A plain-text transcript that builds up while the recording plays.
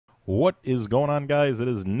What is going on, guys? It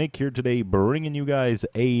is Nick here today, bringing you guys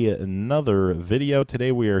another video.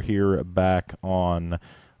 Today we are here back on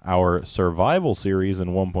our survival series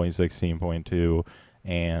in 1.16.2,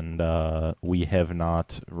 and we have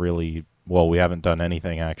not really, well, we haven't done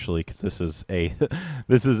anything actually, because this is a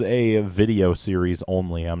this is a video series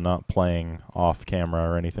only. I'm not playing off camera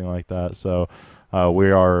or anything like that. So we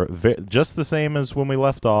are just the same as when we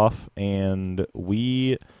left off, and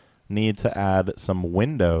we need to add some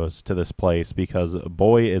windows to this place because,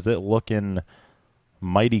 boy, is it looking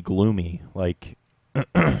mighty gloomy. Like,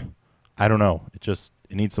 I don't know. It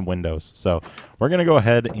needs some windows. So we're going to go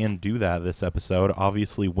ahead and do that this episode.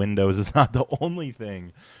 Obviously, windows is not the only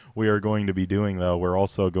thing we are going to be doing, though. We're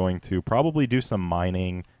also going to probably do some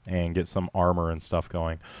mining and get some armor and stuff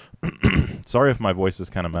going. Sorry if my voice is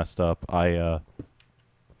kind of messed up. I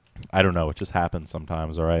don't know. It just happens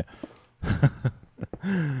sometimes, all right?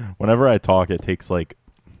 Whenever I talk, it takes like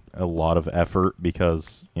a lot of effort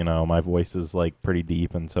because, you know, my voice is like pretty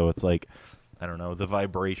deep, and so it's like, I don't know, the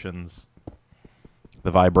vibrations,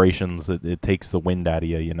 it takes the wind out of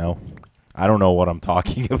you, you know? I don't know what I'm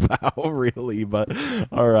talking about really, but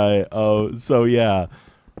all right. So yeah,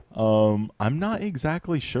 I'm not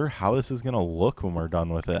exactly sure how this is gonna look when we're done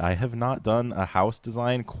with it. I have not done a house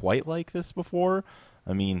design quite like this before.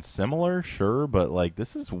 I mean, similar, sure, but like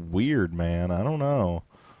this is weird, man. I don't know.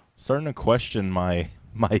 I'm starting to question my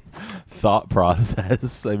thought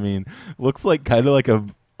process. I mean, looks like kind of like a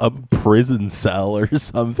prison cell or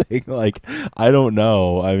something. Like, I don't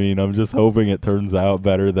know. I mean, I'm just hoping it turns out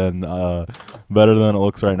better than it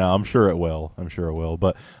looks right now. I'm sure it will.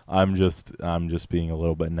 But I'm just being a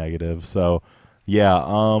little bit negative. So yeah,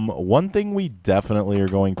 one thing we definitely are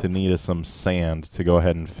going to need is some sand to go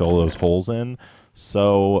ahead and fill those holes in.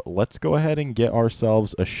 So let's go ahead and get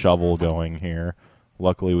ourselves a shovel going here.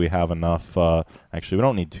 Luckily, we have enough. Actually, we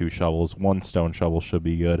don't need 2 shovels. 1 stone shovel should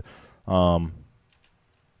be good. But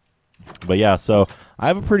yeah, so I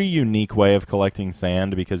have a pretty unique way of collecting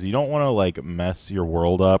sand because you don't want to like mess your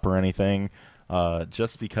world up or anything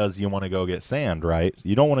just because you want to go get sand, right?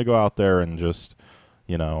 You don't want to go out there and just,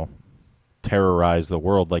 you know, terrorize the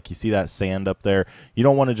world. Like, you see that sand up there? You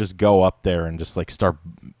don't want to just go up there and just like start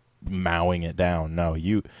mowing it down. No,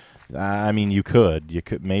 I mean, you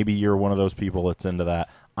could maybe you're one of those people that's into that.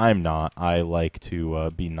 I'm not. I like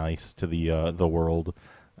to be nice to the world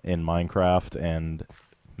in Minecraft and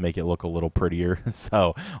make it look a little prettier.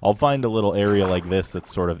 So I'll find a little area like this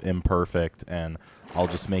that's sort of imperfect, and I'll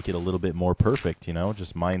just make it a little bit more perfect, you know?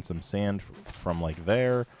 Just mine some sand from like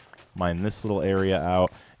there, mine this little area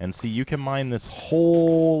out, and see, you can mine this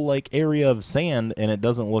whole like area of sand and it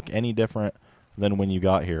doesn't look any different than when you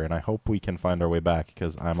got here. And I hope we can find our way back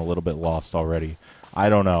because I'm a little bit lost already. I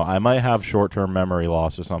don't know. I might have short-term memory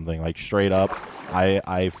loss or something. Like, straight up,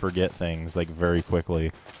 I forget things like very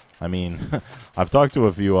quickly. I mean, I've talked to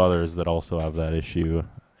a few others that also have that issue,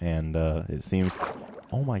 and it seems...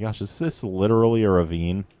 Oh my gosh, is this literally a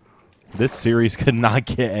ravine? This series could not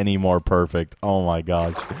get any more perfect. Oh my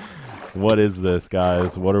gosh. What is this,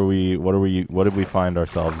 guys? What did we find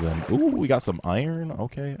ourselves in? Ooh, we got some iron.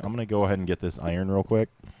 Okay, I'm gonna go ahead and get this iron real quick.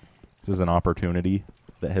 This is an opportunity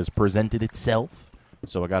that has presented itself,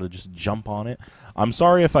 so I gotta just jump on it. I'm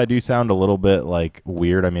sorry if I do sound a little bit like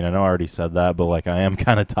weird. I mean, I know I already said that, but like, I am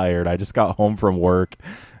kind of tired. I just got home from work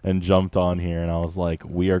and jumped on here, and I was like,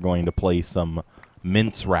 we are going to play some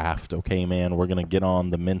mince raft. Okay, man, we're gonna get on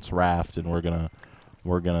the mince raft, and we're gonna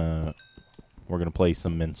play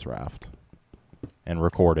some mince raft and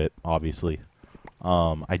record it, obviously.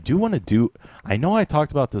 I do want to do... I know I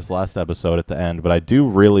talked about this last episode at the end, but I do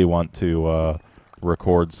really want to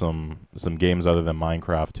record some games other than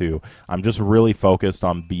Minecraft, too. I'm just really focused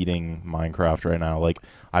on beating Minecraft right now. Like,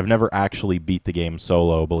 I've never actually beat the game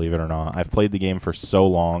solo, believe it or not. I've played the game for so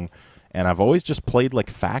long, and I've always just played, like,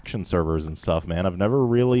 faction servers and stuff, man. I've never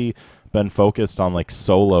really been focused on, like,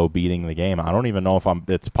 solo beating the game. I don't even know if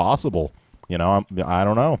it's possible. You know, I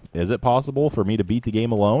don't know. Is it possible for me to beat the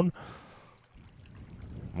game alone?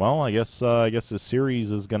 Well, I guess this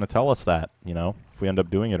series is going to tell us that, you know, if we end up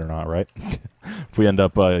doing it or not, right? If we end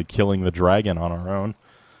up killing the dragon on our own,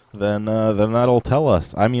 then that'll tell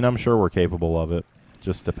us. I mean, I'm sure we're capable of it.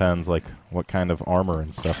 Just depends, like, what kind of armor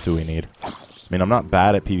and stuff do we need. I mean, I'm not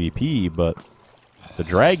bad at PvP, but the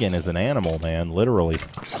dragon is an animal, man, literally.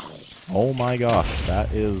 Oh my gosh,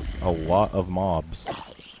 that is a lot of mobs.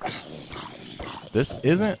 This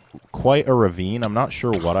isn't quite a ravine. I'm not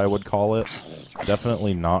sure what I would call it.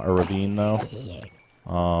 Definitely not a ravine, though.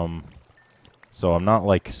 So I'm not,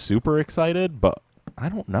 like, super excited, but I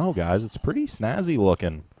don't know, guys. It's pretty snazzy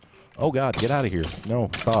looking. Oh, God, get out of here. No,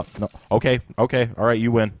 stop. No. Okay, all right,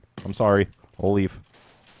 you win. I'm sorry. I'll leave.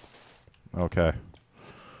 Okay.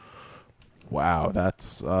 Wow,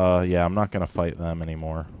 that's, yeah, I'm not going to fight them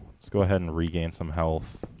anymore. Let's go ahead and regain some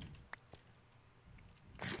health.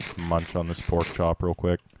 Munch on this pork chop real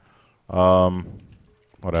quick.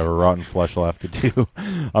 Whatever, rotten flesh will have to do.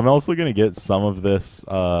 I'm also going to get some of this,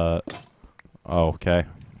 oh, okay.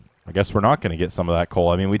 I guess we're not going to get some of that coal.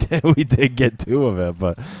 I mean, we did get 2 of it,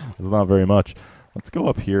 but it's not very much. Let's go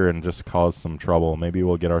up here and just cause some trouble. Maybe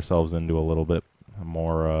we'll get ourselves into a little bit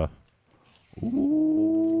more,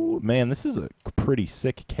 ooh, man, this is a pretty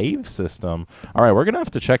sick cave system. All right, we're going to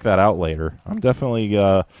have to check that out later. I'm definitely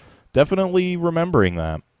remembering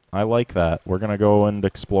that. I like that. We're going to go and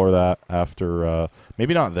explore that after,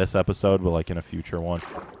 maybe not this episode, but like in a future one.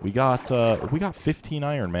 We got 15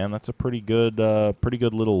 iron, man. That's a pretty good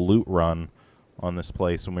little loot run on this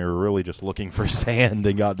place when we were really just looking for sand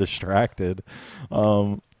and got distracted.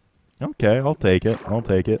 Okay, I'll take it. I'll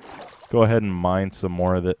take it. Go ahead and mine some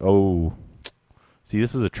more of it. Oh, see,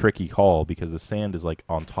 this is a tricky call because the sand is like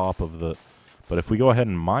on top of the... But if we go ahead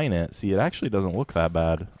and mine it, see, it actually doesn't look that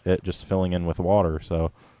bad. It just filling in with water,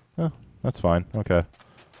 so... that's fine. Okay.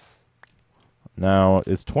 Now,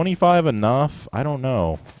 is 25 enough? I don't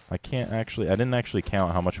know. I didn't actually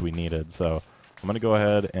count how much we needed, so I'm going to go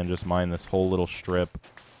ahead and just mine this whole little strip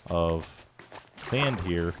of sand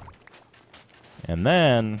here. And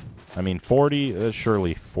then, I mean, 40,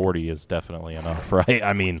 surely 40 is definitely enough, right?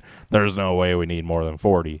 I mean, there's no way we need more than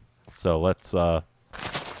 40. So let's get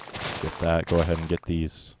that. Go ahead and get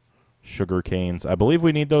these sugar canes. I believe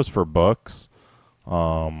we need those for books.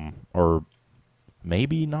 Or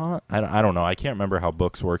maybe not. I don't know. I can't remember how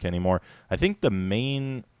books work anymore. I think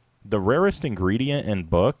the rarest ingredient in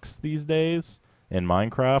books these days in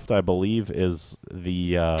Minecraft, I believe, is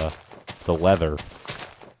the leather.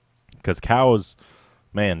 Because cows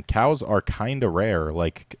are kind of rare,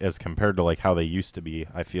 like, as compared to, like, how they used to be,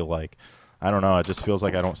 I feel like. I don't know, it just feels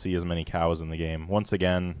like I don't see as many cows in the game. Once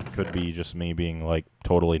again, could be just me being, like,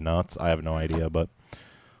 totally nuts. I have no idea, but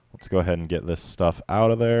let's go ahead and get this stuff out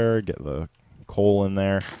of there, get the coal in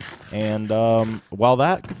there. And while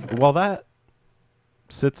that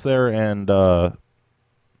sits there and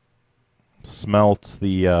smelts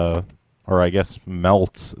the... or I guess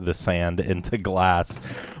melts the sand into glass,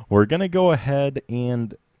 we're going to go ahead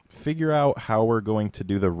and figure out how we're going to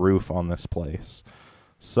do the roof on this place.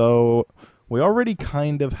 So we already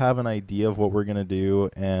kind of have an idea of what we're going to do,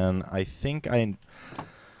 and I think I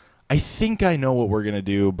know what we're going to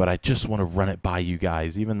do, but I just want to run it by you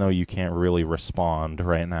guys, even though you can't really respond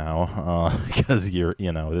right now, because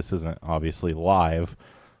this isn't obviously live,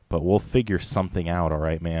 but we'll figure something out, all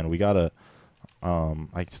right, man? We got to,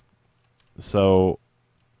 so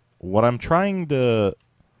what I'm trying to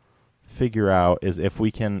figure out is if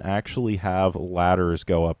we can actually have ladders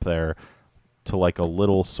go up there to like a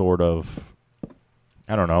little sort of,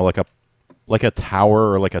 I don't know, like a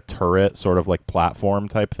tower or like a turret sort of like platform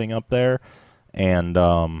type thing up there. And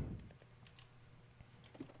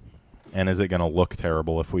is it going to look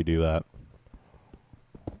terrible if we do that?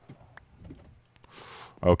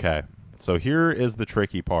 Okay, so here is the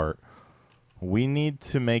tricky part. We need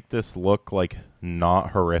to make this look like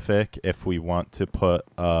not horrific if we want to put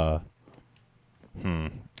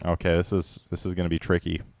okay, this is going to be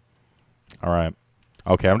tricky. All right.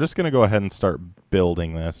 Okay, I'm just going to go ahead and start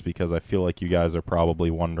building this because I feel like you guys are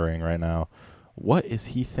probably wondering right now, what is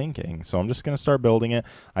he thinking? So I'm just going to start building it.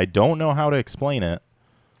 I don't know how to explain it,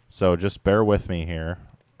 so just bear with me here,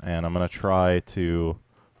 and I'm going to try to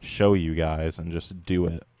show you guys and just do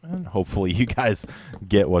it, and hopefully you guys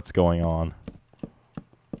get what's going on.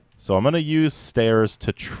 So I'm going to use stairs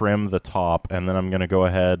to trim the top, and then I'm going to go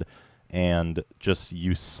ahead and just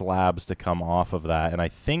use slabs to come off of that. And I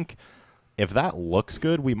think if that looks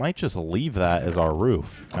good, we might just leave that as our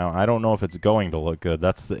roof. Now, I don't know if it's going to look good.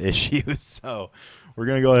 That's the issue. So we're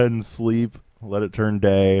going to go ahead and sleep, let it turn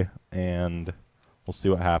day, and we'll see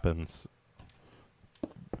what happens.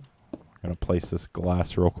 I'm going to place this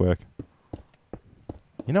glass real quick.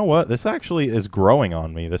 You know what? This actually is growing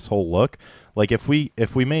on me, this whole look. Like, if we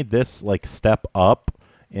made this, like, step up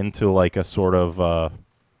into, like, a sort of,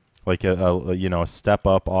 like, a step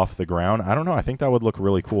up off the ground, I don't know. I think that would look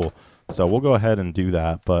really cool. So we'll go ahead and do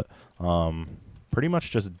that. But pretty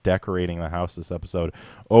much just decorating the house this episode.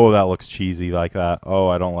 Oh, that looks cheesy like that. Oh,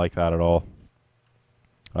 I don't like that at all.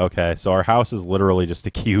 Okay, so our house is literally just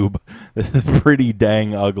a cube. This is a pretty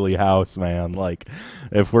dang ugly house, man. Like,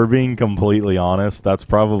 if we're being completely honest, that's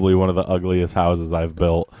probably one of the ugliest houses I've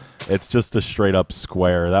built. It's just a straight up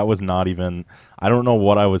square. That was not even... I don't know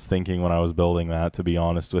what I was thinking when I was building that, to be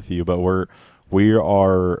honest with you, but we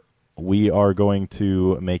are We are going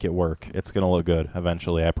to make it work. It's going to look good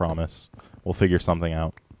eventually, I promise. We'll figure something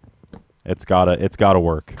out. It's gotta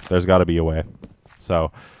work. There's gotta be a way.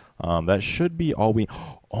 So, that should be all we...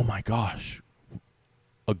 Oh my gosh.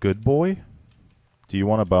 A good boy? Do you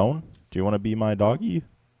want a bone? Do you want to be my doggy?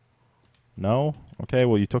 No? Okay,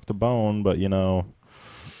 well, you took the bone, but, you know...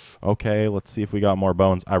 Okay, let's see if we got more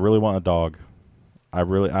bones. I really want a dog. I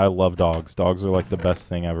love dogs. Dogs are like the best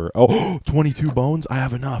thing ever. Oh, 22 bones? I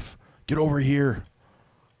have enough. Get over here.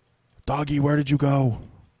 Doggy, where did you go?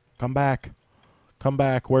 Come back. Come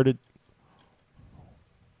back. Where did...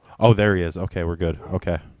 Oh, there he is. Okay, we're good.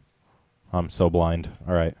 Okay. I'm so blind.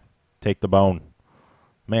 All right. Take the bone.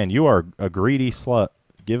 Man, you are a greedy slut.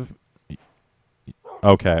 Give...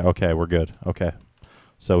 Okay, okay, we're good. Okay.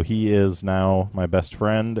 So he is now my best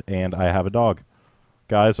friend, and I have a dog.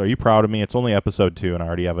 Guys, are you proud of me? It's only episode 2, and I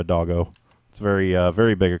already have a doggo. It's a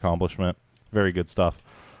very big accomplishment. Very good stuff.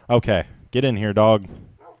 Okay, get in here, dog.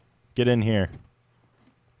 Get in here.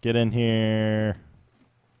 Get in here.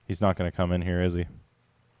 He's not going to come in here, is he?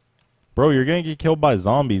 Bro, you're going to get killed by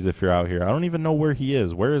zombies if you're out here. I don't even know where he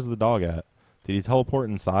is. Where is the dog at? Did he teleport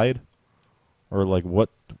inside? Or, like, what?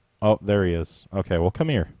 Oh, there he is. Okay, well, come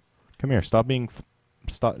here. Come here. Stop being...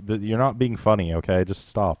 Stop. You're not being funny, okay? Just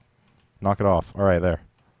stop. Knock it off. All right, there.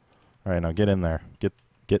 All right, now get in there. Get,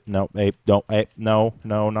 no, hey, don't, hey, no,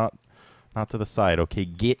 not to the side. Okay,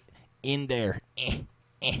 get in there.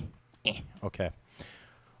 Okay.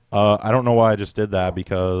 I don't know why I just did that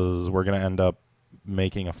because we're going to end up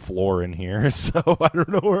making a floor in here. So I don't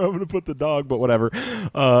know where I'm going to put the dog, but whatever.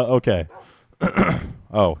 Okay.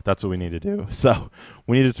 Oh, that's what we need to do. So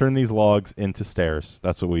we need to turn these logs into stairs.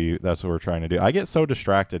 That's what we're trying to do. I get so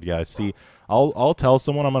distracted, guys. See, I'll tell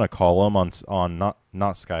someone I'm going to call them on not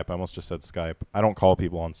Skype. I almost just said Skype. I don't call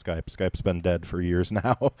people on Skype. Skype's been dead for years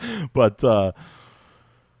now. But I've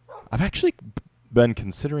actually been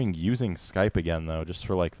considering using Skype again, though, just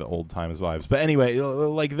for, like, the old times vibes. But anyway,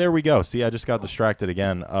 like, there we go. See, I just got distracted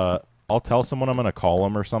again. I'll tell someone I'm going to call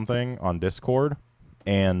them or something on Discord,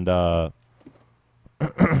 and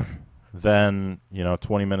then, you know,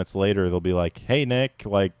 20 minutes later, they'll be like, hey, Nick,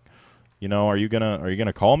 like, you know, are you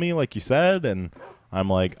gonna call me like you said? And I'm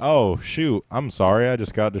like, oh, shoot, I'm sorry. I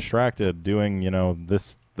just got distracted doing, you know,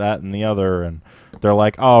 this, that, and the other. And they're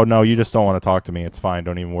like, oh, no, you just don't want to talk to me. It's fine.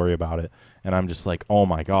 Don't even worry about it. And I'm just like, oh,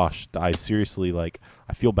 my gosh, I seriously, like,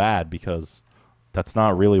 I feel bad because that's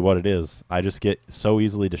not really what it is. I just get so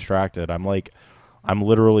easily distracted. I'm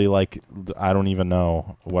literally like, I don't even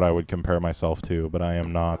know what I would compare myself to, but I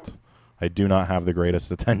do not have the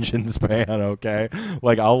greatest attention span, okay?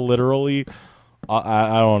 Like, I'll literally,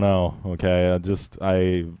 I don't know, okay?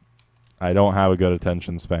 I don't have a good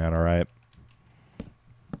attention span, all right?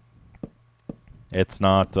 It's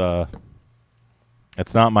not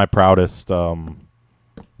my proudest, you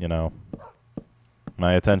know,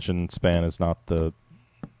 my attention span is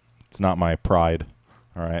it's not my pride.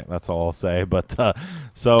 All right, that's all I'll say. But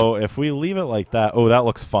so if we leave it like that, oh, that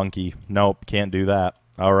looks funky. Nope, can't do that.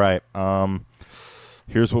 All right,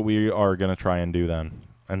 here's what we are going to try and do then.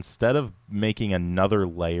 Instead of making another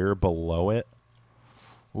layer below it,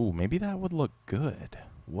 ooh, maybe that would look good.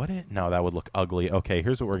 Would it? No, that would look ugly. Okay,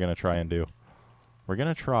 here's what we're going to try and do. We're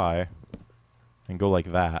going to try and go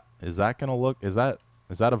like that. Is that going to look, is that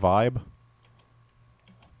a vibe?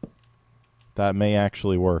 That may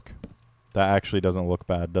actually work. That actually doesn't look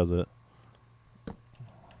bad, does it?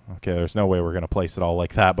 Okay, there's no way we're going to place it all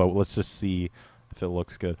like that, but let's just see if it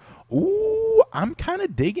looks good. Ooh, I'm kind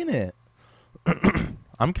of digging it.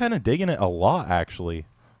 I'm kind of digging it a lot, actually.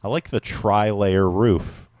 I like the tri-layer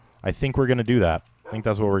roof. I think we're going to do that. I think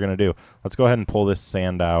that's what we're going to do. Let's go ahead and pull this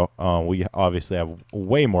sand out. We obviously have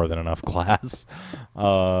way more than enough glass.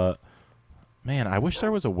 Man, I wish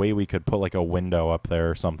there was a way we could put like a window up there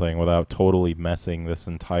or something without totally messing this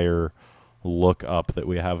entire look up that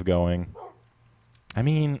we have going. I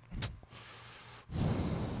mean,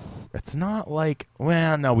 it's not like,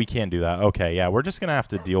 well, no, we can't do that. Okay, yeah, we're just going to have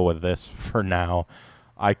to deal with this for now.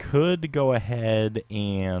 I could go ahead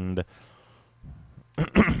and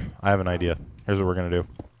I have an idea. Here's what we're going to do.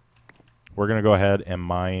 We're going to go ahead and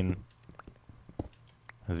mine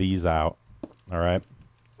these out. All right.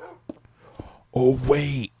 Oh,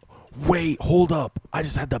 wait, hold up. I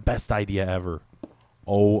just had the best idea ever.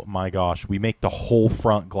 Oh, my gosh. We make the whole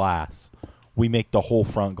front glass. We make the whole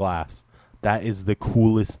front glass. That is the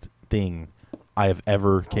coolest thing I have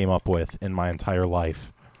ever came up with in my entire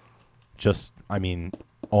life. Just, I mean,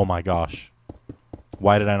 oh, my gosh.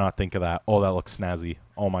 Why did I not think of that? Oh, that looks snazzy.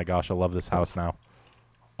 Oh, my gosh. I love this house now.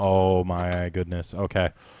 Oh, my goodness.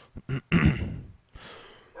 Okay.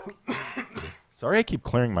 Sorry I keep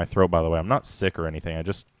clearing my throat, by the way. I'm not sick or anything. I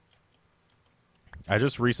just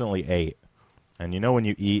recently ate. And you know when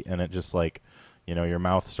you eat and it just like, you know, your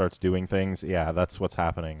mouth starts doing things? Yeah, that's what's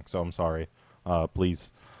happening. So I'm sorry.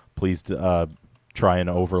 Please try and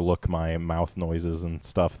overlook my mouth noises and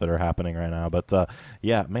stuff that are happening right now. But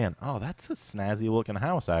yeah, man. Oh, that's a snazzy looking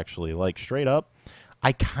house, actually. Like, straight up.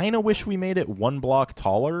 I kind of wish we made it one block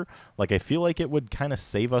taller. Like, I feel like it would kind of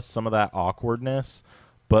save us some of that awkwardness.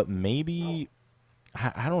 But maybe,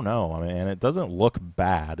 I don't know. I mean, it doesn't look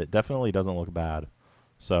bad. It definitely doesn't look bad.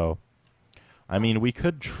 So, I mean, we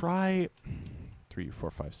could try 3, 4,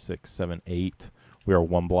 5, 6, 7, 8. We are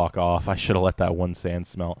one block off. I should have let that one sand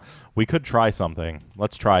smelt. We could try something.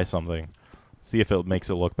 Let's try something. See if it makes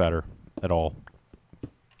it look better at all.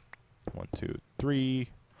 1, 2, 3.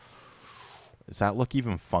 Does that look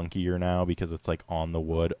even funkier now because it's like on the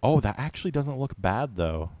wood? Oh, that actually doesn't look bad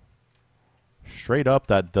though. Straight up,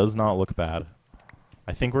 that does not look bad.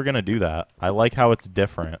 I think we're gonna do that. I like how it's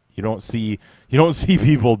different. You don't see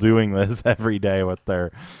people doing this every day with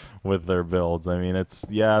their builds. I mean, it's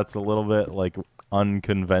a little bit like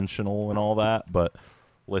unconventional and all that, but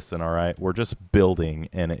listen, all right, we're just building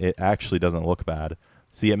and it actually doesn't look bad.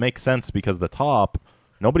 See, it makes sense because the top,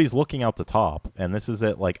 nobody's looking out the top, and this is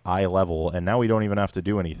at like eye level, and now we don't even have to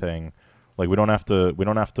do anything. Like we don't have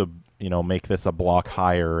to, you know, make this a block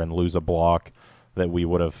higher and lose a block that we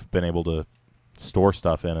would have been able to store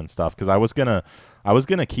stuff in and stuff. Because I was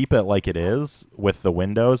gonna keep it like it is with the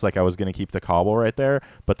windows, like I was gonna keep the cobble right there,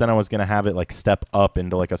 but then I was gonna have it like step up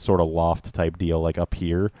into like a sort of loft type deal, like up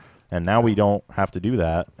here. And now we don't have to do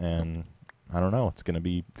that, and I don't know. It's gonna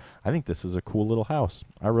be. I think this is a cool little house.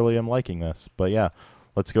 I really am liking this. But yeah.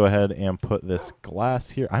 Let's go ahead and put this glass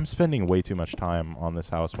here. I'm spending way too much time on this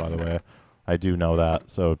house, by the way. I do know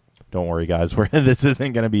that, so don't worry, guys. This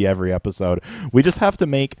isn't going to be every episode. We just have to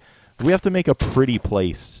make a pretty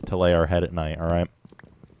place to lay our head at night, all right?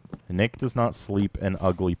 Nick does not sleep in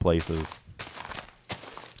ugly places.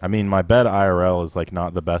 I mean, my bed IRL is like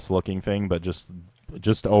not the best looking thing, but just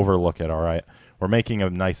overlook it, all right? We're making a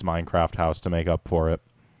nice Minecraft house to make up for it.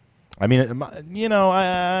 I mean, you know,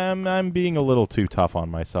 I'm being a little too tough on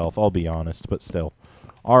myself, I'll be honest, but still.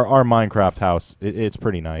 Our Minecraft house, it's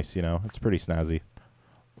pretty nice, you know. It's pretty snazzy.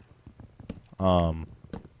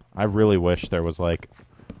 I really wish there was, like,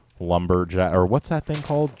 lumberjack, or what's that thing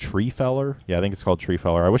called? Tree feller? Yeah, I think it's called tree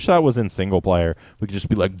feller. I wish that was in single player. We could just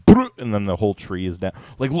be like, and then the whole tree is down.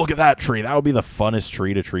 Like, look at that tree. That would be the funnest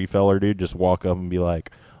tree to tree feller, dude. Just walk up and be like,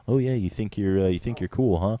 oh, yeah, you think you're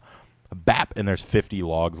cool, huh? Bap, and there's 50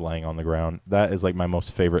 logs laying on the ground. That is like my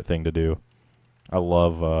most favorite thing to do. I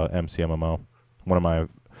love MCMMO. One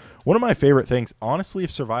of my favorite things. Honestly,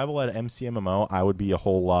 if survival had MCMMO, I would be a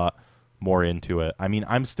whole lot more into it. I mean,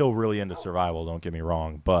 I'm still really into survival, don't get me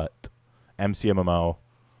wrong, but MCMMO,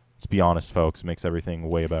 let's be honest, folks, makes everything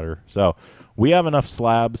way better. So we have enough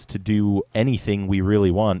slabs to do anything we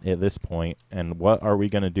really want at this point. And what are we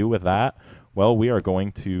going to do with that? Well, we are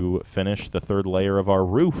going to finish the third layer of our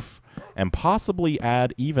roof and possibly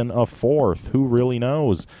add even a fourth. Who really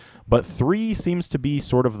knows? But 3 seems to be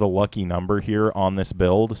sort of the lucky number here on this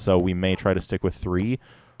build, so we may try to stick with 3.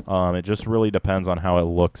 It just really depends on how it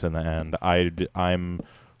looks in the end. I'm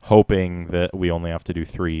hoping that we only have to do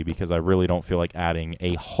 3 because I really don't feel like adding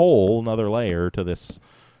a whole another layer to this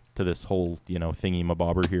whole, you know,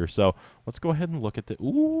 thingy-mabobber here. So let's go ahead and look at the...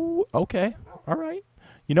 Ooh, okay. All right.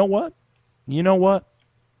 You know what?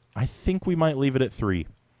 I think we might leave it at 3.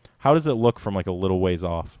 How does it look from like a little ways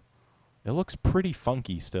off? It looks pretty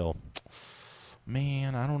funky still.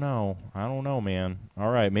 Man, I don't know, man.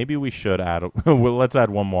 All right, maybe we should add... well, let's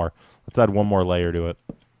add one more. Let's add one more layer to it.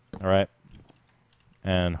 All right.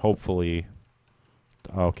 And hopefully...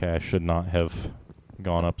 Okay, I should not have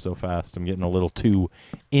gone up so fast. I'm getting a little too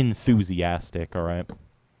enthusiastic, all right?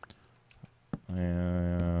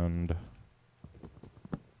 And...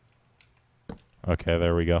 Okay,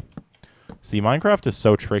 there we go. See, Minecraft is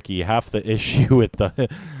so tricky. Half the issue with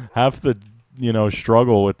half the, you know,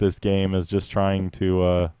 struggle with this game is just trying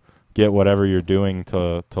to get whatever you're doing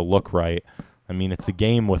to look right. I mean, it's a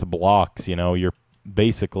game with blocks, you know. You're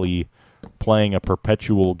basically playing a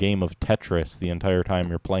perpetual game of Tetris the entire time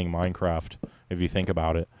you're playing Minecraft, if you think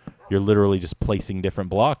about it. You're literally just placing different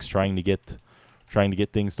blocks, trying to get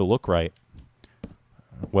things to look right.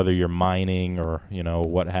 Whether you're mining or, you know,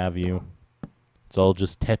 what have you. It's all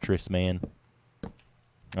just Tetris, man.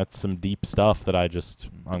 That's some deep stuff that I just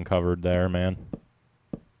uncovered there, man.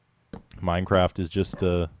 Minecraft is just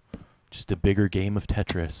a bigger game of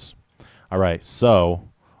Tetris. All right, so,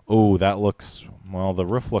 oh, that looks, well, the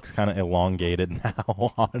roof looks kind of elongated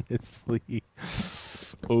now, honestly.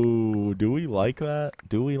 Oh, do we like that?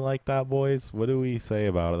 Do we like that, boys? What do we say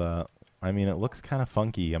about that? I mean, it looks kind of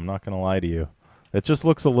funky. I'm not going to lie to you. It just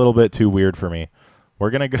looks a little bit too weird for me. We're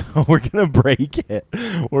going to go, we're going to break it.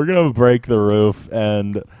 We're going to break the roof,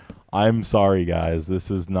 and I'm sorry, guys. This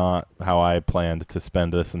is not how I planned to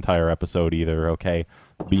spend this entire episode either, okay?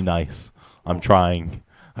 Be nice. I'm trying.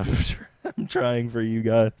 I'm trying for you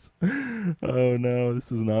guys. Oh, no, this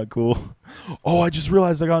is not cool. Oh, I just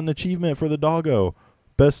realized I got an achievement for the doggo.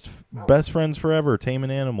 Best friends forever. Tame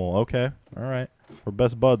an animal. Okay. All right. We're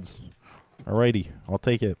best buds. Alrighty. I'll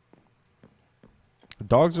take it.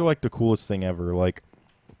 Dogs are like the coolest thing ever. Like,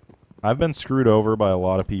 I've been screwed over by a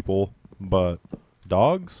lot of people, but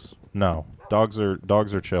dogs? No. Dogs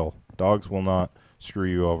are chill. Dogs will not screw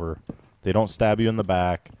you over. They don't stab you in the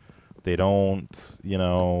back. They don't, you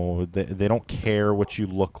know, they don't care what you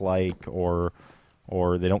look like or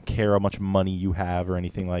they don't care how much money you have or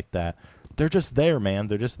anything like that. They're just there, man.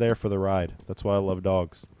 They're just there for the ride. That's why I love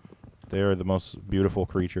dogs. They are the most beautiful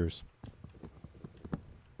creatures.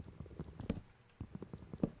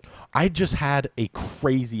 I just had a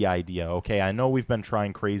crazy idea, okay? I know we've been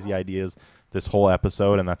trying crazy ideas this whole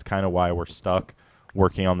episode, and that's kind of why we're stuck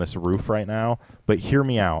working on this roof right now. But hear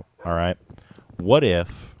me out, all right? What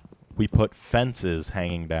if we put fences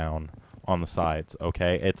hanging down on the sides,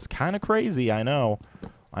 okay? It's kind of crazy, I know.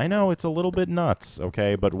 I know it's a little bit nuts,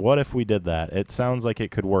 okay? But what if we did that? It sounds like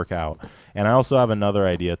it could work out. And I also have another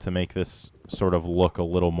idea to make this sort of look a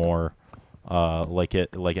little more like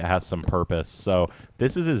it has some purpose. So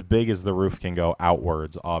this is as big as the roof can go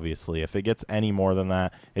outwards, obviously. If it gets any more than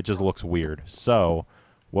that, it just looks weird. So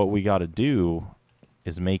what we got to do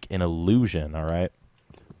is make an illusion, all right?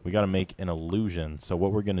 We got to make an illusion. So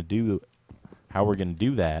what we're going to do, how we're going to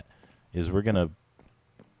do that is we're going to,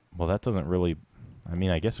 well, that doesn't really, I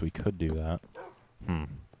mean, I guess we could do that.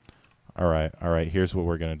 All right, here's what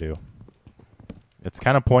we're going to do. It's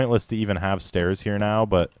kind of pointless to even have stairs here now,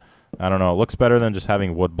 but I don't know. It looks better than just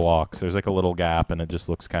having wood blocks. There's like a little gap, and it just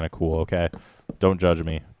looks kind of cool, okay? Don't judge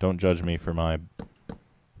me. Don't judge me for my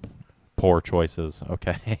poor choices,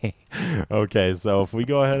 okay? Okay, so if we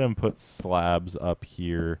go ahead and put slabs up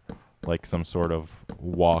here, like some sort of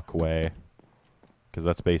walkway, because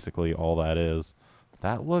that's basically all that is.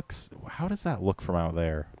 That looks, how does that look from out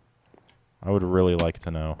there? I would really like to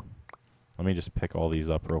know. Let me just pick all these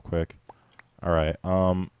up real quick. All right,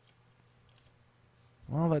 well,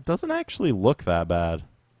 that doesn't actually look that bad.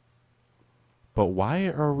 But why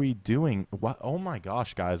are we doing what? Oh my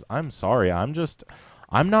gosh, guys, I'm sorry. I'm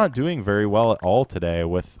not doing very well at all today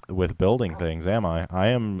with building things, am I?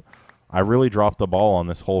 I really dropped the ball on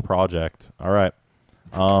this whole project. All right.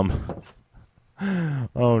 Oh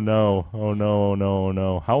no. Oh no. Oh no. Oh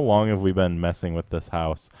no. How long have we been messing with this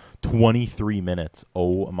house? 23 minutes.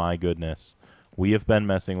 Oh my goodness. We have been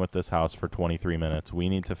messing with this house for 23 minutes. We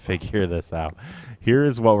need to figure this out.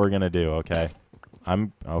 Here's what we're going to do, okay?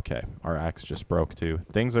 Okay. Our axe just broke too.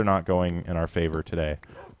 Things are not going in our favor today,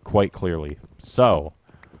 quite clearly. So,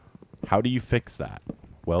 how do you fix that?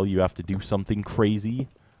 Well, you have to do something crazy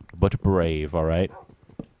but brave, all right?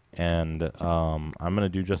 And I'm going to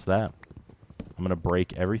do just that. I'm going to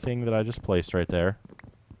break everything that I just placed right there.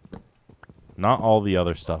 Not all the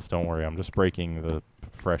other stuff, don't worry. I'm just breaking the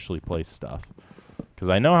freshly placed stuff. Because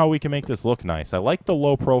I know how we can make this look nice. I like the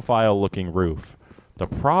low profile looking roof. The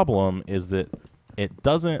problem is that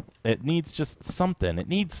it needs just something. It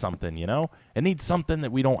needs something, you know? It needs something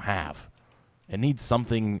that we don't have. It needs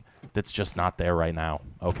something that's just not there right now,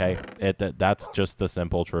 okay? That's just the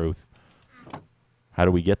simple truth. How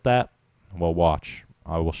do we get that? Well, watch.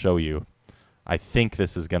 I will show you. I think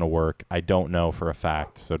this is going to work. I don't know for a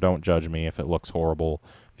fact, so don't judge me if it looks horrible.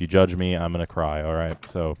 If you judge me, I'm going to cry, all right?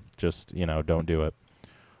 So just, you know, don't do it.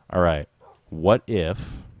 All right. What if...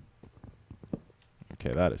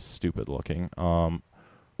 Okay, that is stupid looking.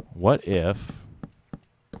 What if...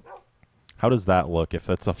 How does that look if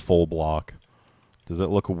that's a full block? Does it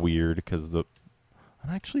look weird? Because it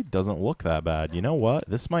actually doesn't look that bad. You know what?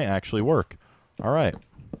 This might actually work. All right.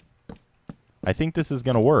 I think this is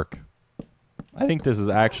going to work. I think this is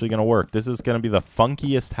actually going to work. This is going to be the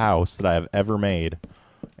funkiest house that I have ever made.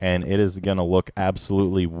 And it is going to look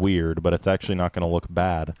absolutely weird, but it's actually not going to look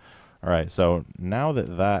bad. All right, so now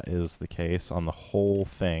that that is the case on the whole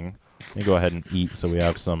thing, let me go ahead and eat so we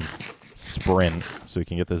have some sprint so we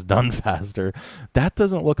can get this done faster. That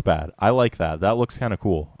doesn't look bad. I like that. That looks kind of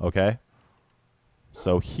cool, okay?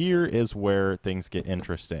 So here is where things get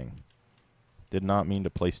interesting. Did not mean to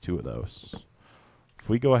place two of those. If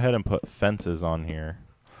we go ahead and put fences on here.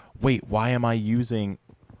 Wait, why am I using...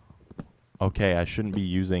 Okay, I shouldn't be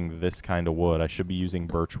using this kind of wood. I should be using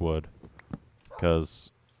birch wood. Because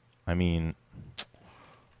I mean,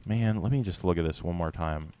 man, let me just look at this one more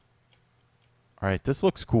time. All right, this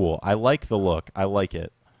looks cool. I like the look. I like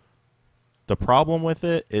it. The problem with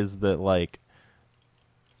it is that, like,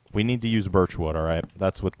 we need to use birchwood, all right?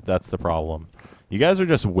 That's the problem. You guys are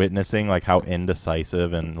just witnessing, like, how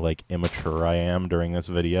indecisive and, like, immature I am during this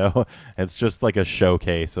video. It's just, like, a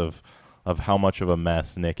showcase of how much of a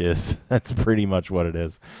mess Nick is. That's pretty much what it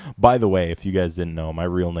is. By the way, if you guys didn't know, my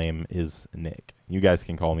real name is Nick. You guys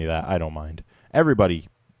can call me that. I don't mind. Everybody,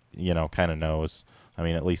 you know, kind of knows. I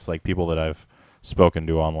mean, at least, like, people that I've spoken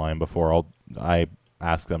to online before, I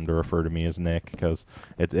ask them to refer to me as Nick, because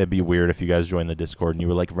it'd be weird if you guys joined the Discord and you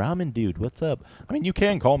were like, Ramen Dude, what's up? I mean, you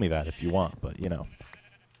can call me that if you want, but, you know.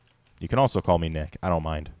 You can also call me Nick. I don't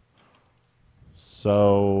mind.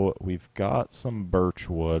 So, we've got some birch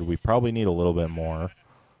wood. We probably need a little bit more.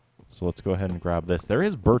 So, let's go ahead and grab this. There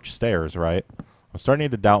is birch stairs, right? I'm starting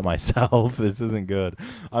to doubt myself. This isn't good.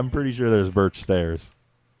 I'm pretty sure there's birch stairs.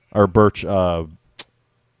 Or birch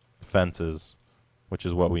fences, which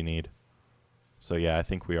is what we need. So, yeah, I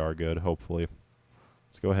think we are good, hopefully.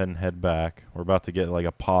 Let's go ahead and head back. We're about to get, like,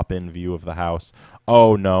 a pop-in view of the house.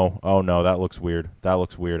 Oh, no. Oh, no. That looks weird. That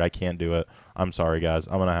looks weird. I can't do it. I'm sorry, guys.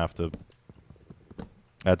 I'm going to have to...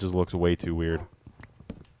 That just looks way too weird.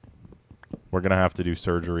 We're going to have to do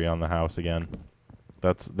surgery on the house again.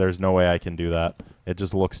 There's no way I can do that. It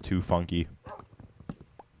just looks too funky.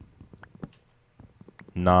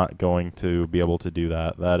 Not going to be able to do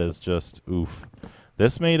that. That is just oof.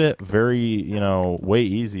 This made it very, you know, way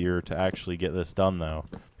easier to actually get this done, though,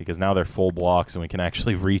 because now they're full blocks and we can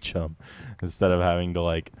actually reach them instead of having to,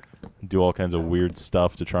 like, do all kinds of weird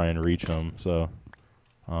stuff to try and reach them. So,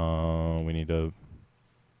 we need to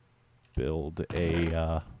build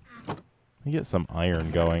a, let me get some iron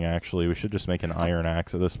going, actually. We should just make an iron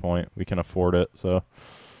axe at this point. We can afford it, so.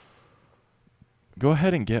 Go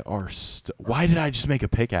ahead and get our... Why did I just make a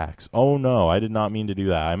pickaxe? Oh, no. I did not mean to do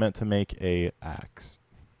that. I meant to make a axe.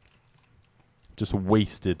 Just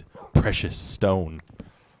wasted precious stone.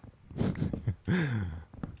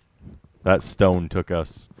 That stone took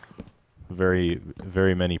us very,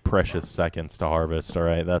 very many precious seconds to harvest. All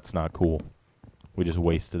right, that's not cool. We just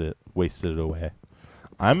wasted it away.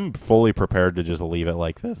 I'm fully prepared to just leave it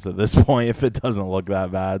like this at this point if it doesn't look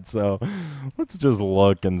that bad. So let's just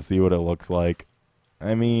look and see what it looks like.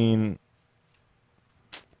 I mean,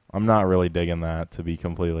 I'm not really digging that, to be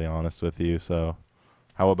completely honest with you, so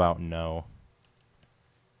how about no?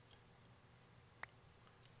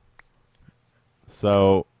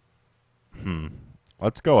 So,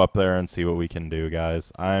 let's go up there and see what we can do,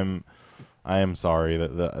 guys. I am sorry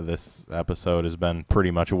that this episode has been pretty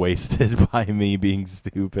much wasted by me being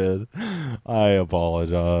stupid. I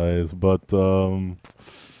apologize, but,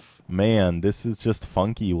 man, this is just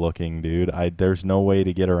funky looking, dude. There's no way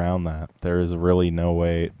to get around that. There is really no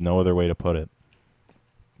other way to put it.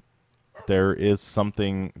 There is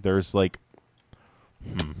something, there's like,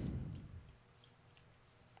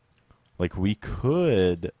 like we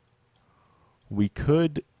could,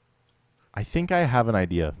 I think I have an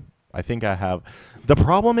idea. The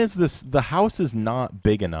problem is the house is not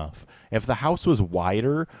big enough. If the house was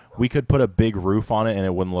wider, we could put a big roof on it and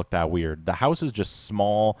it wouldn't look that weird. The house is just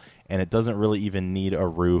small and it doesn't really even need a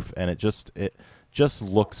roof, and it just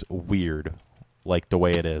looks weird like the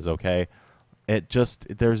way it is, okay?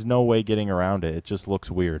 There's no way getting around it. It just looks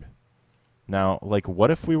weird. Now, like, what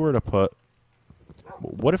if we were to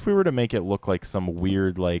make it look like some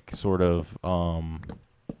weird, like, sort of,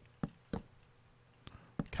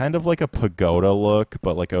 kind of like a pagoda look,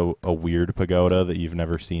 but like a weird pagoda that you've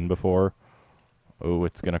never seen before. Oh,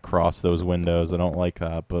 it's going to cross those windows. I don't like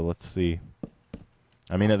that, but let's see.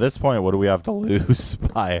 I mean, at this point, what do we have to lose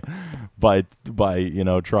by you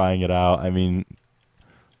know, trying it out? I mean,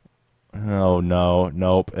 oh, no.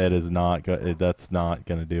 Nope, it is not that's not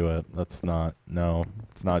going to do it. It's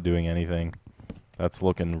not doing anything. That's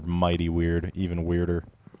looking mighty weird, even weirder.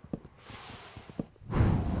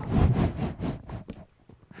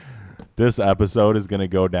 This episode is going to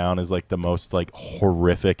go down as, like, the most, like,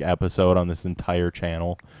 horrific episode on this entire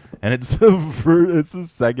channel. And it's the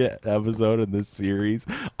second episode in this series.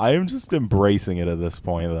 I am just embracing it at this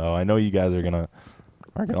point, though. I know you guys are going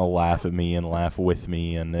to laugh at me and laugh with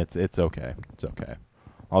me, and it's okay. It's okay.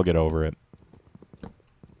 I'll get over it.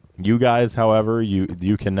 You guys, however,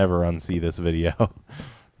 you can never unsee this video.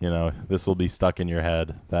 You know, this will be stuck in your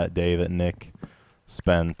head. That day that Nick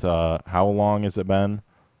spent, how long has it been?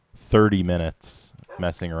 30 minutes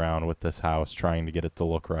messing around with this house, trying to get it to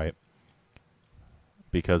look right.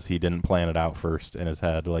 Because he didn't plan it out first in his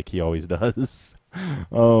head like he always does.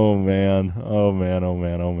 Oh, man. Oh, man. Oh,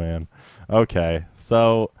 man. Oh, man. Okay,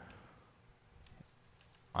 so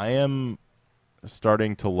I am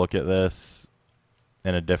starting to look at this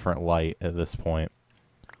in a different light at this point.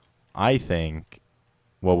 I think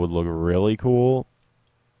what would look really cool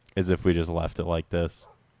is if we just left it like this.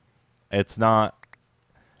 It's not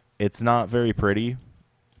very pretty,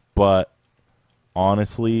 but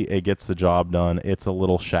honestly, it gets the job done. It's a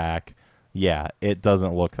little shack. Yeah, it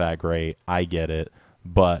doesn't look that great. I get it,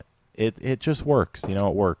 but it just works. You know,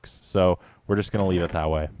 it works. So we're just gonna leave it that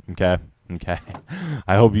way. Okay. Okay.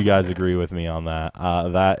 I hope you guys agree with me on that.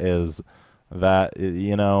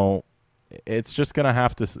 You know, it's just gonna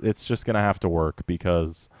have to work,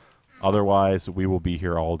 because otherwise we will be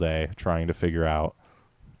here all day trying to figure out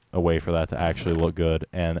a way for that to actually look good,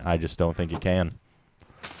 and I just don't think it can.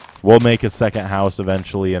 We'll make a second house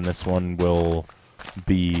eventually, and this one will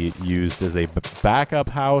be used as a backup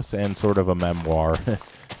house and sort of a memoir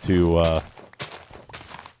to,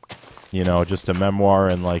 you know, just a memoir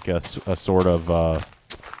and like a sort of,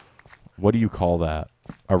 what do you call that?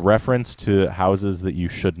 A reference to houses that you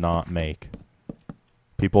should not make.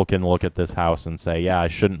 People can look at this house and say, yeah, I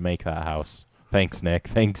shouldn't make that house. Thanks, Nick.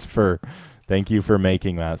 Thank you for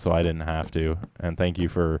making that so I didn't have to. And thank you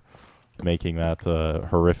for making that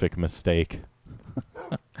horrific mistake.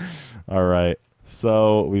 All right.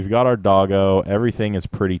 So we've got our doggo. Everything is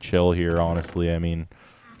pretty chill here, honestly. I mean,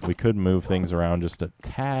 we could move things around just a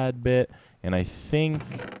tad bit. And I think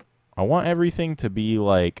I want everything to be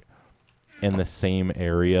like in the same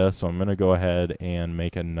area. So I'm going to go ahead and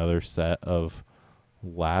make another set of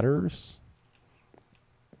ladders.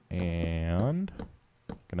 And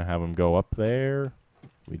going to have them go up there.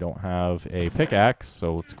 We don't have a pickaxe,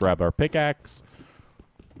 so let's grab our pickaxe.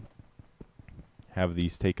 Have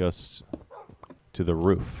these take us to the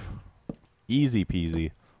roof. Easy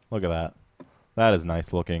peasy. Look at that. That is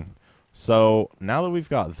nice looking. So now that we've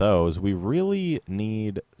got those, we really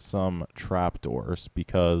need some trapdoors,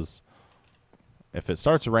 because if it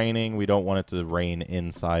starts raining, we don't want it to rain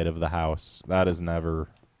inside of the house. That is never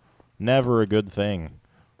a good thing.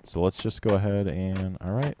 So let's just go ahead and,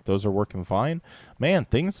 all right, those are working fine. Man,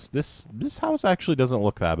 this house actually doesn't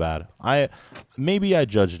look that bad. Maybe I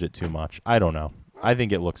judged it too much. I don't know. I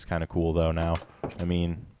think it looks kind of cool though now. I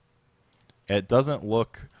mean, it doesn't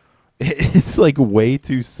look, it's like way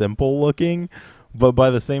too simple looking, but by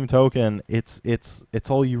the same token, it's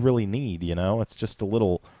all you really need, you know? It's just a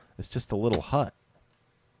little hut.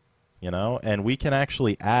 You know, and we can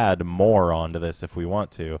actually add more onto this if we want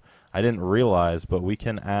to. I didn't realize, but we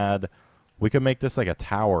can make this like a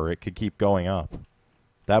tower. It could keep going up.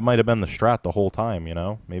 That might have been the strat the whole time, you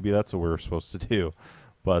know? Maybe that's what we were supposed to do.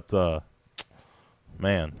 But,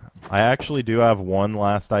 man, I actually do have one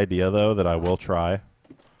last idea, though, that I will try.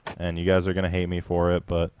 And you guys are going to hate me for it,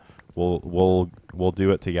 but we'll do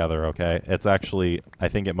it together, okay? It's actually, I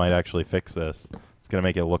think it might actually fix this. It's going to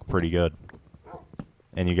make it look pretty good.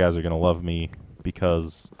 And you guys are going to love me,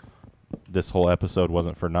 because this whole episode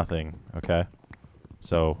wasn't for nothing, okay?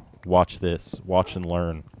 So watch this. Watch and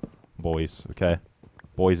learn, boys, okay?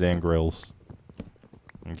 Boys and grills.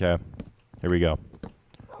 Okay? Here we go.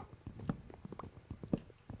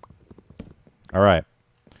 All right.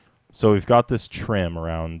 So we've got this trim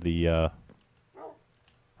around the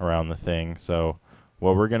thing. So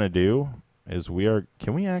what we're going to do is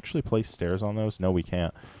can we actually place stairs on those? No, we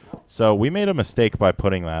can't. So we made a mistake by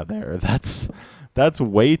putting that there. That's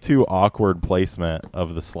way too awkward placement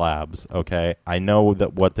of the slabs, okay? I know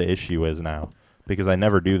what the issue is now, because I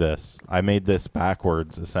never do this. I made this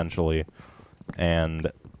backwards, essentially,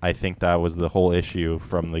 and I think that was the whole issue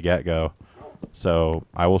from the get-go. So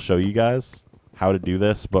I will show you guys how to do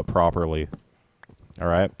this, but properly. All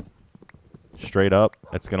right? Straight up,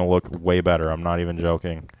 it's going to look way better. I'm not even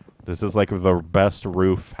joking. This is like the best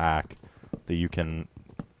roof hack that you can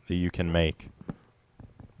make.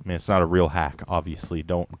 I mean, it's not a real hack, obviously.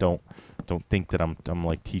 Don't think that I'm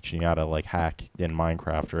like teaching you how to like hack in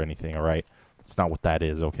Minecraft or anything, all right? It's not what that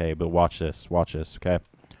is, okay? But watch this, okay?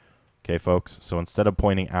 Okay, folks. So instead of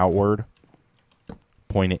pointing outward,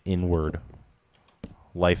 point it inward.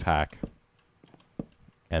 Life hack.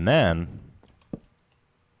 And then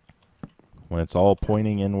when it's all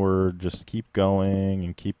pointing inward, just keep going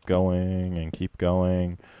and keep going and keep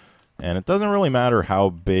going. And it doesn't really matter how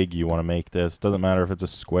big you want to make this. It doesn't matter if it's a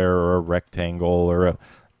square or a rectangle or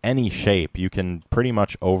any shape. You can pretty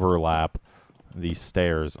much overlap these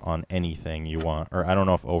stairs on anything you want. Or I don't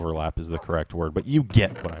know if overlap is the correct word, but you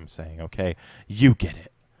get what I'm saying, okay? You get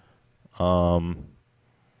it.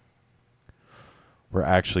 We're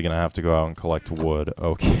actually going to have to go out and collect wood.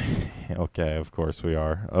 Okay. Okay, of course we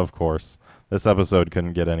are. Of course. This episode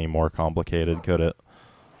couldn't get any more complicated, could it?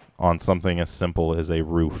 On something as simple as a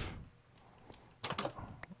roof.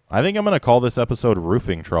 I think I'm going to call this episode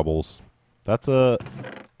Roofing Troubles. That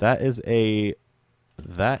is a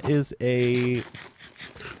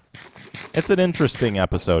it's an interesting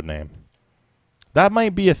episode name. That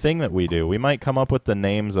might be a thing that we do. We might come up with the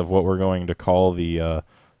names of what we're going to call the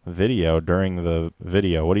video during the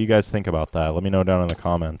video. What do you guys think about that? Let me know down in the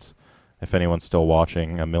comments if anyone's still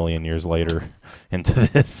watching a million years later into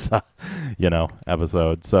this,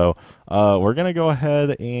 episode. So we're going to go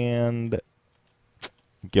ahead and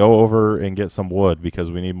go over and get some wood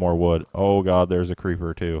because we need more wood. Oh, God, there's a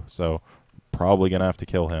creeper, too. So probably going to have to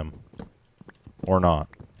kill him. Or not.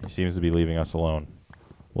 He seems to be leaving us alone.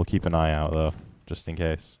 We'll keep an eye out, though, just in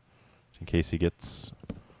case. In case he gets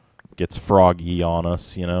froggy on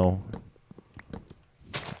us, you know.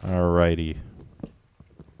 Alrighty.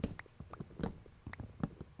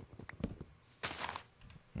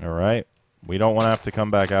 Alright. We don't want to have to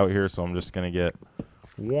come back out here, so I'm just going to get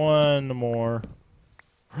one more.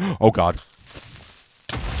 Oh, God.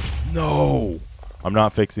 No! I'm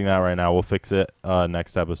not fixing that right now. We'll fix it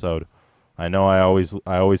next episode. I know I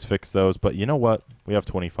always fix those, but you know what? We have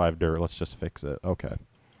 25 dirt. Let's just fix it. Okay.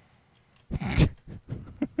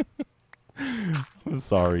 I'm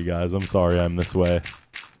sorry, guys. I'm sorry I'm this way.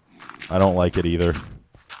 I don't like it either.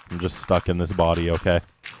 I'm just stuck in this body, okay?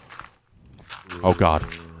 Oh, God.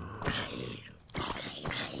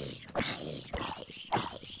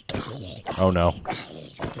 Oh, no.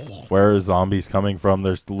 Where are zombies coming from?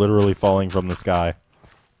 They're literally falling from the sky.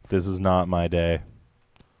 This is not my day.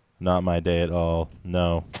 Not my day at all.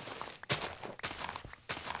 No.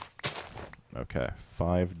 Okay.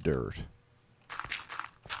 5 dirt.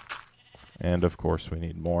 And, of course, we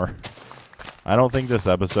need more. I don't think this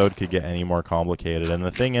episode could get any more complicated. And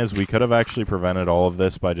the thing is, we could have actually prevented all of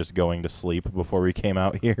this by just going to sleep before we came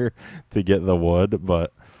out here to get the wood.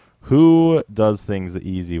 But who does things the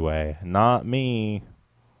easy way? Not me.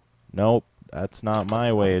 Nope. That's not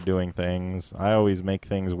my way of doing things. I always make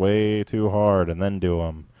things way too hard and then do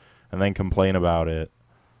them. And then complain about it.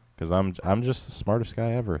 Because I'm just the smartest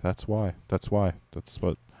guy ever. That's why. That's why. That's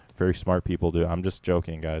what very smart people do. I'm just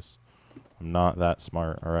joking, guys. I'm not that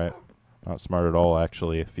smart, alright? Not smart at all,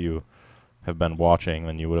 actually. If you have been watching,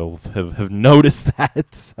 then you would have noticed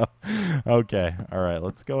that. So, okay. Alright,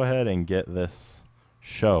 let's go ahead and get this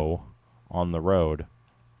show on the road.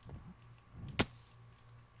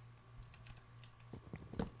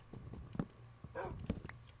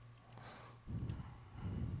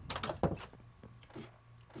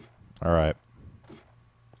 All right.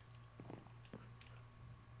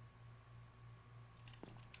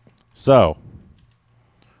 So,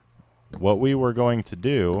 what we were going to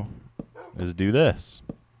do is do this.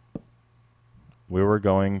 We were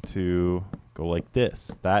going to go like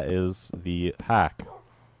this. That is the hack.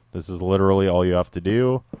 This is literally all you have to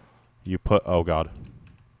do. You put, oh God.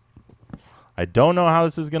 I don't know how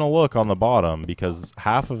this is going to look on the bottom because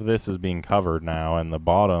half of this is being covered now and the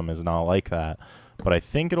bottom is not like that. But I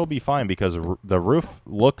think it'll be fine because the roof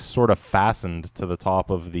looks sort of fastened to the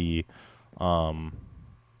top of the,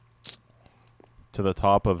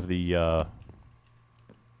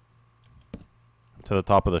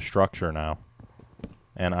 structure now.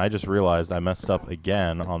 And I just realized I messed up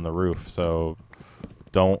again on the roof, so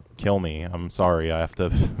don't kill me. I'm sorry. I have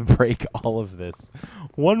to break all of this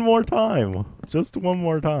one more time. Just one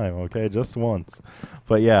more time, okay? Just once.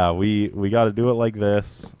 But yeah, we got to do it like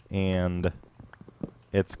this, and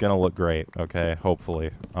it's going to look great, okay?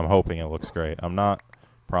 Hopefully. I'm hoping it looks great. I'm not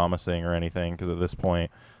promising or anything, because at this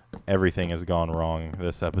point, everything has gone wrong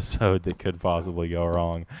this episode that could possibly go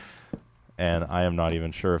wrong. And I am not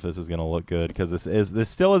even sure if this is going to look good, because this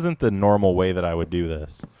still isn't the normal way that I would do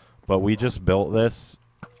this. But we just built this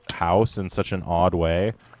house in such an odd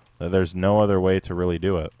way that there's no other way to really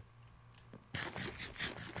do it.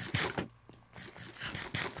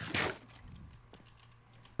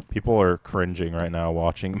 People are cringing right now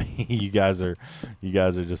watching me. You guys are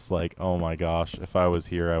just like, oh my gosh, if I was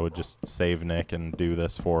here I would just save Nick and do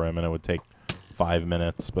this for him and it would take 5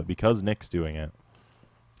 minutes. But because Nick's doing it,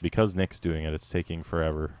 it's taking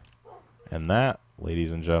forever. And that,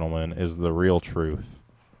 ladies and gentlemen, is the real truth.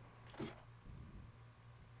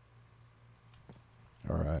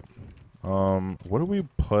 Alright. What do we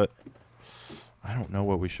put? I don't know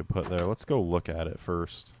what we should put there. Let's go look at it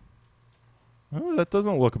first. Oh, that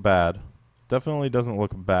doesn't look bad. Definitely doesn't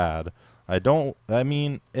look bad. I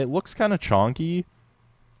mean, it looks kind of chonky,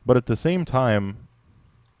 but at the same time,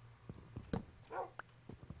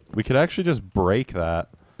 we could actually just break that,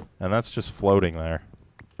 and that's just floating there.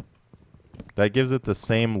 That gives it the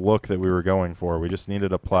same look that we were going for. We just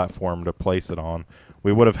needed a platform to place it on.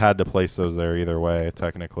 We would have had to place those there either way,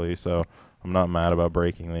 technically, so I'm not mad about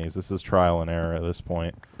breaking these. This is trial and error at this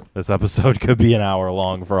point. This episode could be an hour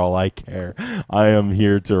long for all I care. I am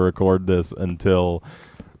here to record this until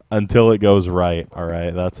it goes right. All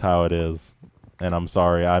right, that's how it is. And I'm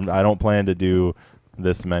sorry. I don't plan to do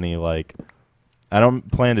this many like I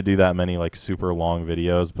don't plan to do that many like super long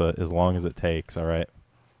videos, but as long as it takes, all right.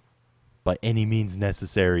 By any means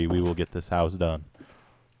necessary, we will get this house done.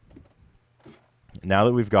 Now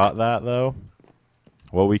that we've got that though,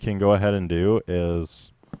 what we can go ahead and do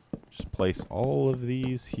is just place all of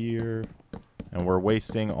these here. And we're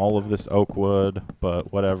wasting all of this oak wood,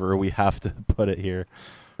 but whatever, we have to put it here.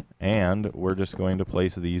 And we're just going to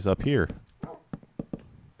place these up here.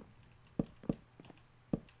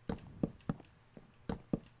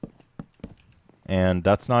 And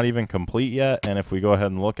that's not even complete yet. And if we go ahead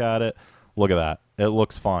and look at it, look at that. It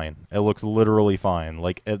looks fine. It looks literally fine.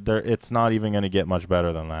 Like it's not even going to get much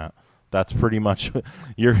better than that. That's pretty much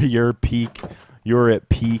your peak. You're at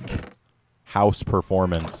peak house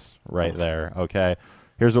performance right there. Okay.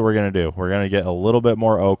 Here's what we're going to do. We're going to get a little bit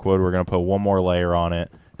more oak wood. We're going to put one more layer on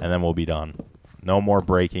it, and then we'll be done. No more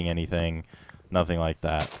breaking anything, nothing like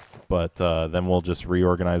that. But then we'll just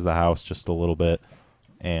reorganize the house just a little bit,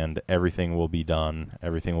 and everything will be done.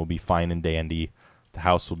 Everything will be fine and dandy. The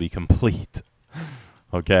house will be complete.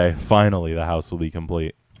 Okay, finally the house will be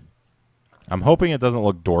complete. I'm hoping it doesn't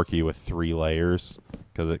look dorky with 3 layers,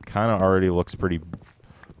 because it kind of already looks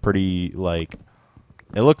pretty like,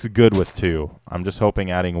 it looks good with 2. I'm just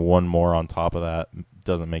hoping adding one more on top of that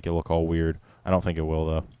doesn't make it look all weird. I don't think it will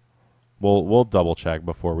though. We'll double check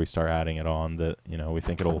before we start adding it on that, you know, we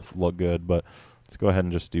think it'll look good, but let's go ahead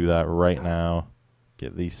and just do that right now.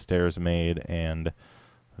 Get these stairs made, and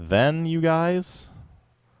then you guys,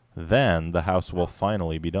 then the house will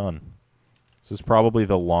finally be done. This is probably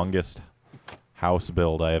the longest house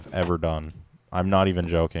build I have ever done. I'm not even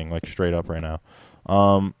joking, like straight up right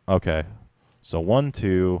now. Okay. So 1,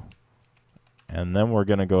 2, and then we're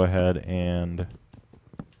going to go ahead and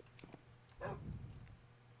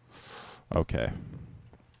okay.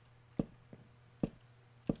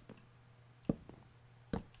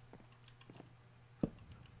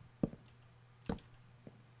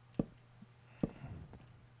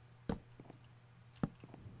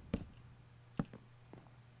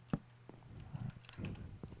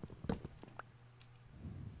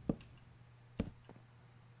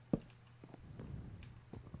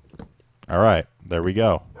 All right, there we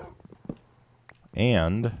go.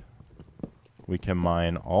 And we can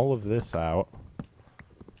mine all of this out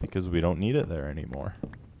because we don't need it there anymore.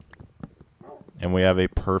 And we have a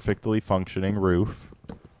perfectly functioning roof.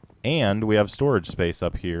 And we have storage space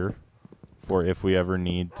up here for if we ever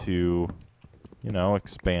need to, you know,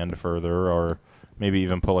 expand further, or maybe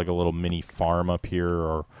even put like a little mini farm up here,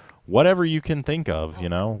 or whatever you can think of, you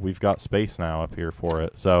know. We've got space now up here for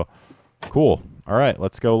it. So, cool. All right,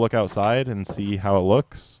 let's go look outside and see how it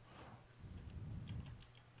looks.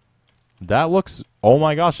 That looks, oh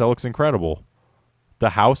my gosh, that looks incredible. The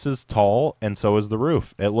house is tall, and so is the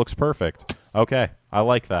roof. It looks perfect. Okay, I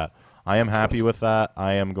like that. I am happy with that.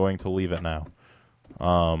 I am going to leave it now.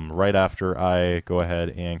 Right after I go ahead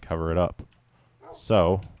and cover it up.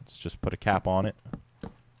 So, let's just put a cap on it.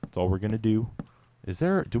 That's all we're going to do.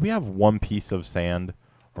 Do we have one piece of sand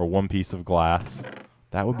or one piece of glass?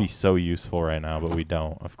 That would be so useful right now, but we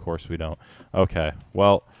don't. Of course we don't. Okay,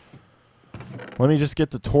 well, let me just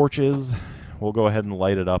get the torches. We'll go ahead and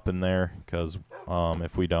light it up in there, because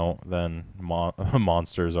if we don't, then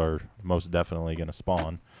monsters are most definitely going to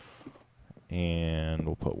spawn. And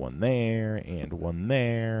we'll put one there, and one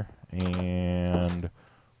there, and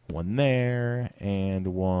one there, and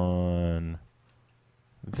one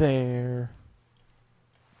there.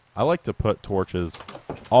 I like to put torches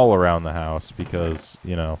all around the house because,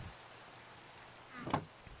 you know,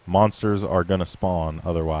 monsters are going to spawn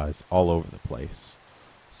otherwise all over the place.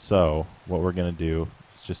 So, what we're going to do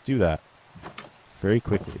is just do that very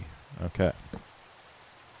quickly. Okay.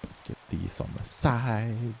 Get these on the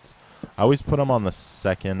sides. I always put them on the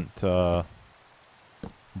second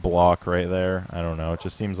block right there. I don't know. It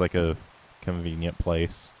just seems like a convenient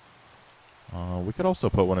place. We could also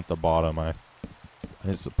put one at the bottom, I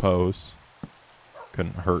suppose.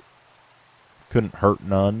 Couldn't hurt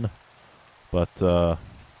none. But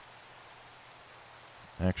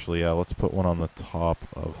actually, yeah, let's put one on the top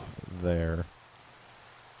of there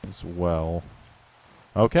as well.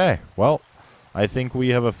 Okay, well, I think we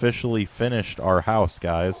have officially finished our house,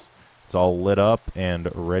 guys. It's all lit up and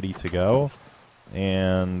ready to go.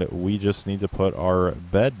 And we just need to put our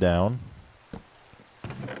bed down.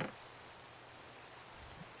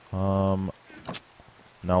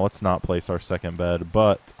 Now let's not place our second bed,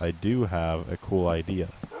 but I do have a cool idea.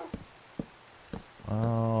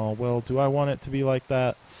 Oh, well, do I want it to be like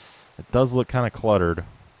that? It does look kind of cluttered.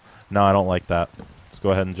 No, I don't like that. Let's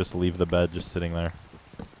go ahead and just leave the bed just sitting there.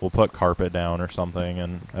 We'll put carpet down or something,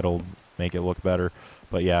 and it'll make it look better.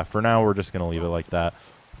 But yeah, for now, we're just going to leave it like that.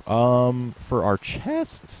 For our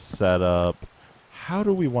chest setup, how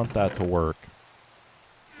do we want that to work?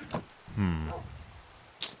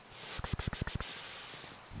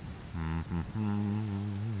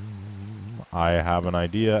 I have an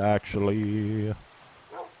idea, actually.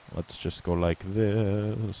 Let's just go like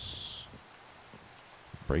this.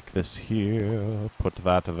 Break this here. Put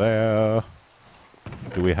that there.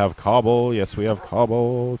 Do we have cobble? Yes, we have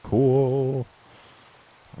cobble. Cool.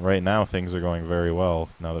 Right now, things are going very well,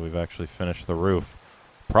 now that we've actually finished the roof.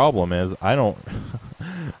 Problem is, I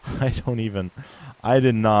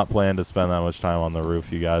did not plan to spend that much time on the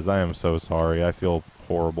roof, you guys. I am so sorry. I feel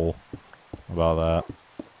horrible about that.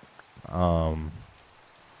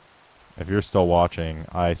 If you're still watching,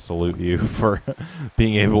 I salute you for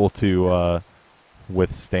being able to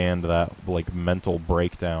withstand that like mental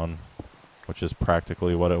breakdown, which is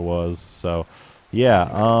practically what it was. So,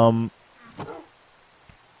 yeah.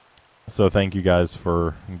 So thank you guys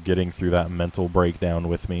for getting through that mental breakdown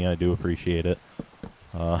with me. I do appreciate it.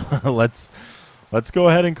 Let's go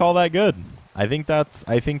ahead and call that good. I think that's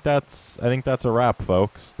a wrap,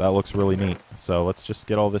 folks. That looks really neat. So let's just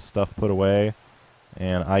get all this stuff put away.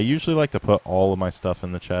 And I usually like to put all of my stuff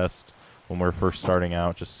in the chest when we're first starting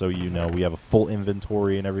out, just so you know we have a full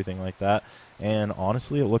inventory and everything like that. And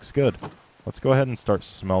honestly, it looks good. Let's go ahead and start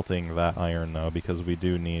smelting that iron, though, because we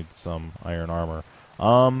do need some iron armor.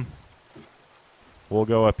 We'll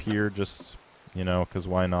go up here just, you know, because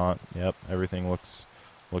why not? Yep, everything looks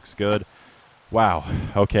good. Wow.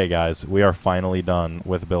 Okay, guys, we are finally done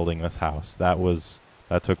with building this house. That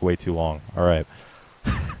took way too long. All right.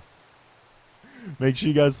 Make sure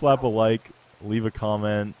you guys slap a like, leave a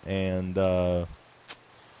comment, and, you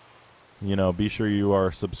know, be sure you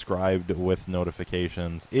are subscribed with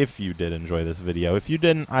notifications if you did enjoy this video. If you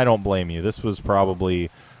didn't, I don't blame you. This was probably,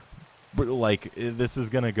 like, this is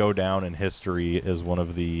going to go down in history as one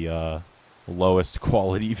of the lowest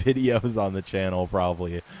quality videos on the channel,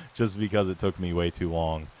 probably, just because it took me way too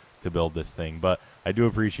long to build this thing. But I do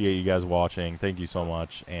appreciate you guys watching. Thank you so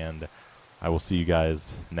much, and I will see you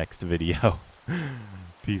guys next video.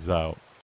 Peace out.